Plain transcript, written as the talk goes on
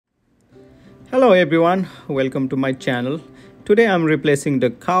Hello everyone, welcome to my channel. Today I'm replacing the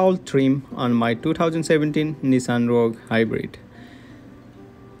cowl trim on my 2017 Nissan Rogue Hybrid.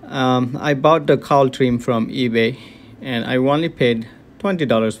 I bought the cowl trim from eBay and I only paid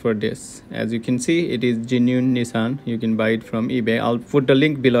 $20 for this. As you can see, it is genuine Nissan. You can buy it from eBay. I'll put the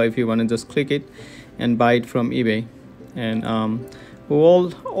link below if you want to just click it and buy it from eBay. And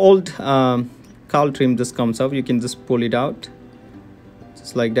old cowl trim just comes up. You can just pull it out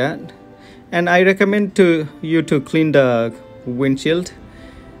just like that. And I recommend you to clean the windshield.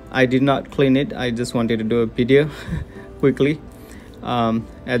 I did not clean it. I just wanted to do a video quickly.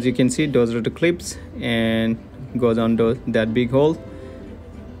 As you can see, those are the clips and goes on that big hole,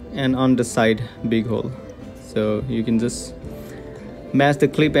 and on the side big hole. So you can just match the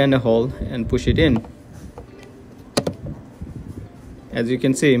clip and the hole and push it in. As you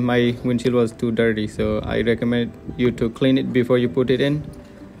can see, my windshield was too dirty, so I recommend you to clean it before you put it in.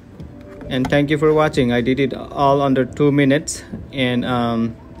 And thank you for watching. I did it all under 2 minutes, and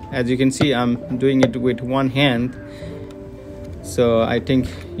as you can see, I'm doing it with one hand, so I think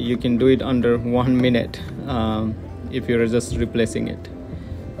you can do it under 1 minute if you're just replacing it.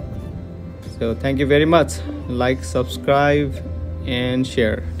 So thank you very much. Like, subscribe and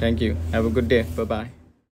share. Thank you. Have a good day. Bye bye.